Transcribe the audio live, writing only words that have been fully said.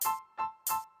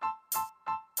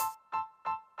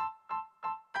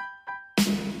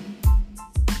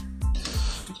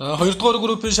Хоёрдугаар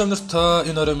группийн шавнарт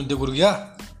энэ орой мэндийг хүргье.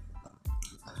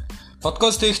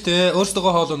 Подкаст хийхдээ өөрсдөө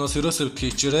хоолойноос ерөөсөө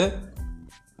битгий хичээрээ.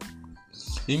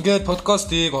 Ингээд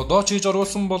подкастыг одоо ч хийж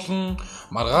оруулсан болон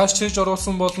маргааш ч хийж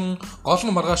оруулсан болон гол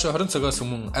нь маргааш 20 цагаас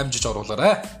өмнө амжиж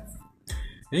оруулаарай.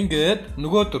 Ингээд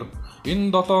нөгөөдөр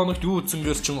энэ 7 хоногт юу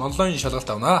үзсэнгээс чинь онлайн шалгалт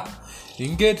авнаа.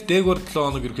 Ингээд дээгүүр 7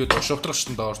 хоног ирэхэд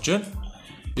шавтрагчтанд орж байна.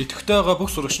 Идэвхтэй байгаа бүх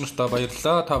сурагч нартаа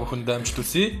баярлалаа. Та бүхэндээ амжилт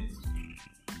хүсье.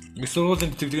 Их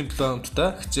сургуулийн тэтгэлгийн 7 хоногт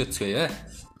хичээцгээе.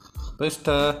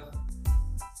 Баярлалаа.